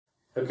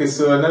Okay,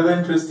 so another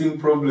interesting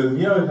problem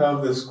here, we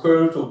have the square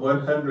root of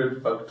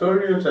 100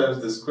 factorial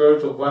times the square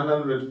root of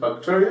 100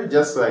 factorial,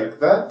 just like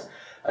that.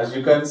 As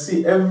you can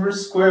see, every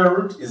square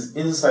root is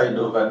inside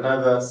of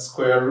another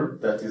square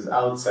root that is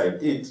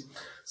outside it.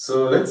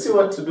 So let's see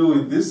what to do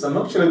with this. I'm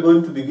actually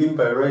going to begin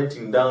by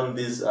writing down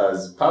these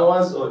as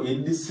powers or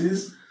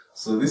indices.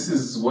 So this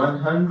is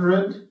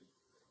 100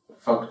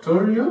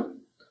 factorial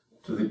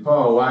to the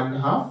power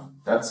 1/2.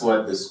 That's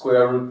what the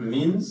square root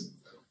means.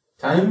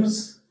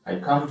 Times, I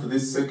come to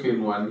this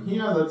second one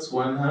here, that's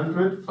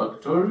 100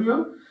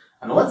 factorial.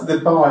 And what's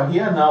the power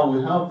here? Now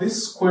we have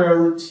this square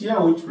root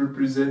here which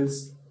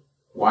represents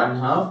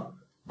 1/2.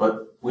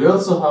 But we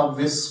also have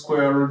this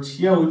square root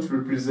here which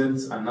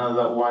represents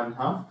another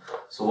 1/2.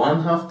 So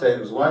 1/2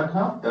 times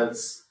 1/2,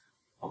 that's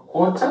a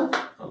quarter.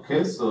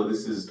 Okay, so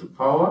this is to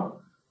power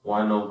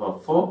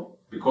 1/4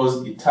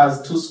 because it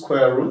has two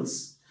square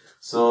roots.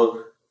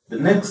 So the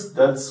next,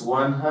 that's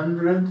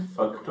 100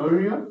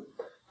 factorial.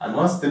 And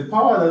what's the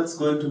power? That's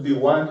going to be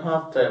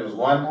 1/2 times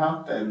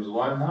 1/2 times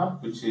 1/2,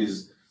 which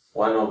is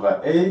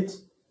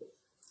 1/8.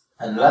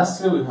 And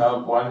lastly, we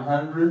have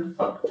 100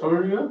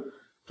 factorial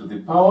to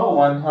the power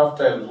 1/2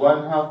 times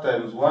 1/2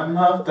 times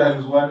 1/2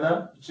 times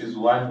 1/2, which is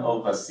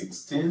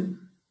 1/16.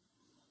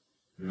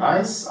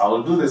 Nice.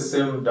 I'll do the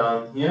same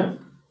down here.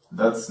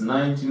 That's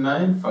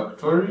 99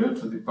 factorial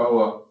to the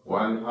power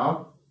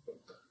 1/2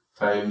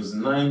 times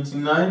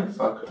 99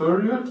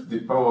 factorial to the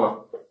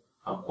power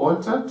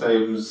 1/4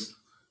 times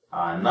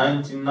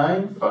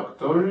 99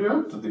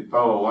 factorial to the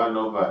power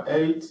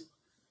 1/8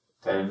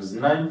 times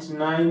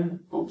 99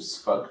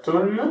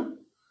 factorial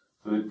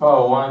to the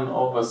power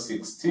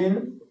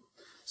 1/16.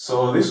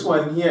 So this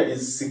one here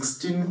is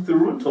 16th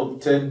root of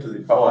 10 to the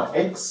power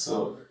x.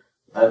 So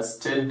that's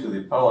 10 to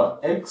the power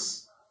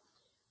x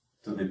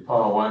to the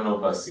power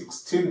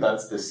 1/16.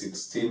 That's the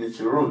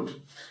 16th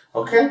root.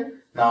 Okay,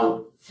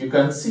 now if you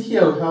can see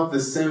here we have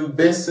the same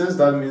bases.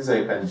 That means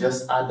I can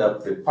just add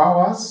up the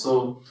powers.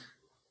 So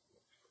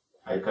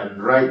I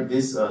can write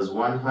this as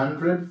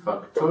 100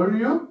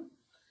 factorial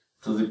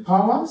to the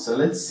power. So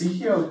let's see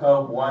here, we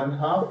have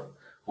 1/2.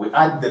 We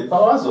add the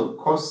powers, of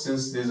course,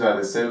 since these are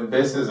the same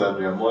bases and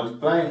we are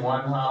multiplying.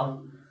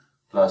 1/2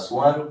 plus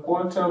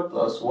 1/4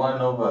 plus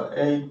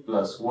 1/8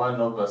 plus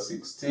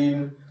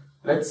 1/16.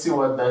 Let's see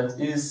what that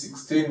is.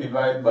 16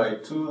 divided by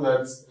 2,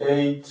 that's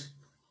 8,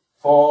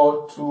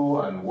 4,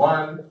 2, and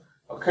 1.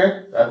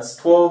 Okay, that's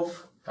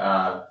 12.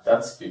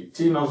 That's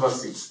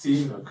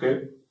 15/16,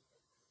 okay.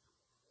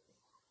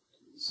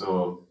 So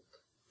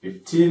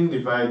 15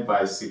 divided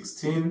by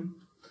 16,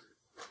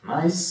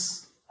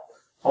 nice.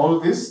 All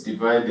this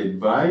divided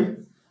by,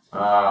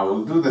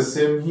 we'll do the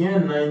same here,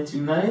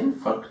 99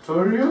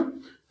 factorial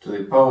to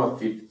the power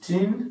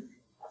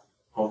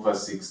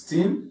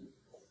 15/16.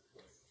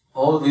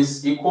 All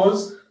this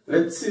equals,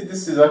 let's see,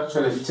 this is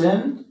actually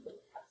 10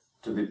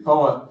 to the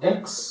power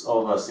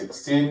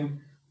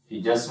x/16.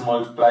 You just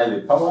multiply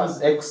the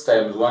powers, x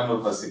times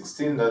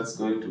 1/16, that's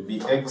going to be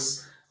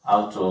x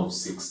out of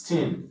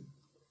 16.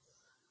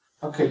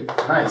 Okay,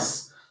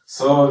 nice.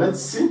 So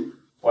let's see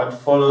what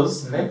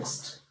follows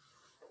next.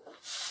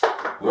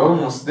 We're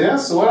almost there.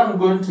 So what I'm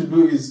going to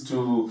do is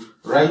to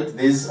write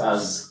this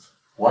as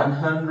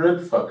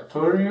 100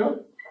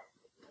 factorial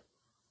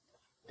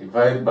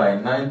divided by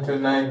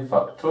 99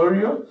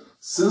 factorial.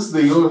 Since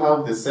they all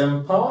have the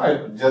same power, I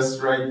could just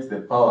write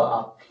the power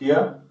up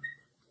here.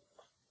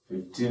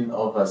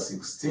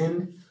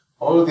 15/16.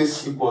 All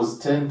this equals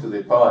 10 to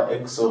the power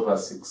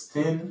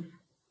x/16.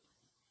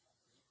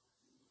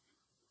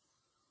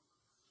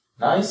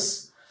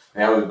 Nice.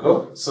 There we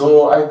go.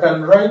 So I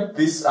can write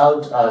this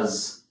out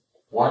as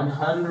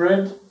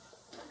 100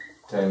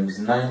 times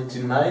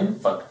 99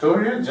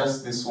 factorial,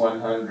 just this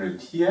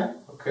 100 here,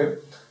 okay.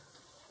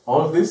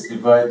 All this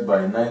divided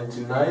by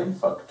 99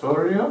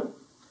 factorial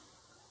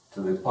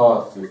to the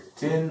power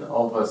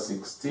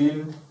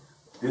 15/16.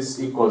 This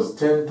equals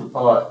 10 to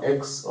power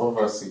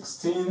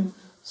x/16.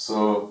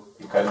 So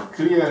you can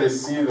clearly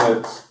see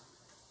that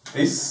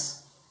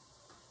this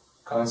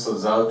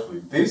cancels out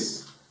with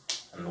this.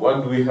 And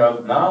what do we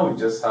have now? We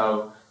just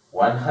have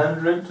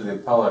 100 to the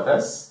power,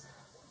 that's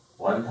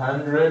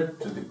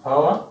 100 to the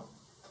power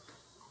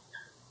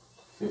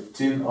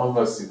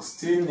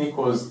 15/16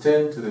 equals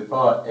 10 to the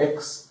power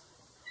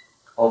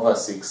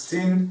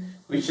x/16,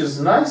 which is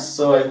nice.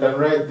 So I can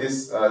write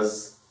this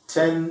as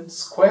 10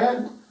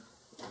 squared.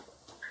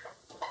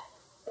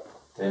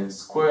 10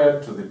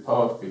 squared to the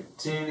power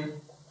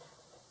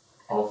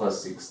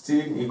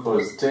 15/16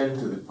 equals 10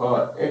 to the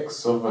power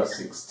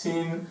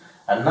x/16.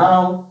 And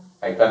now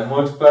I can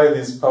multiply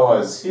these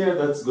powers here.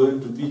 That's going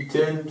to be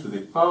 10 to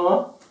the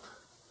power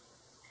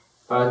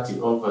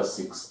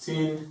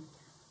 30/16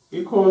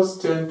 equals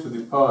 10 to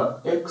the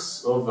power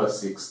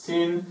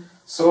x/16.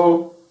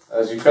 So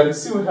as you can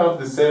see, we have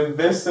the same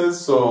bases.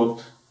 So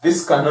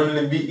this can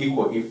only be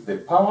equal if the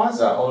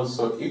powers are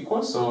also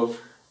equal. So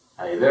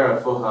I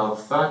therefore have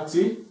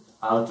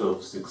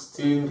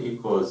 30/16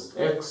 equals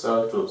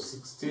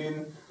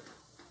x/16,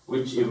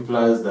 which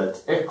implies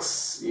that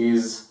x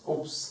is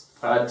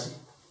 30.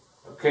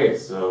 Okay,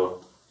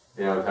 so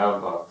there we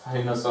have our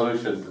final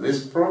solution to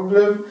this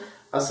problem.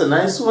 That's a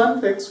nice one.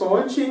 Thanks for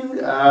watching.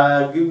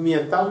 Give me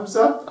a thumbs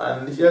up,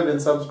 and if you haven't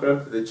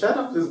subscribed to the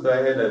channel, please go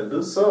ahead and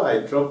do so. I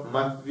drop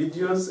math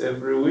videos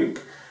every week,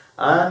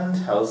 and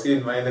I'll see you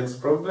in my next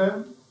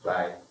problem.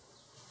 Bye.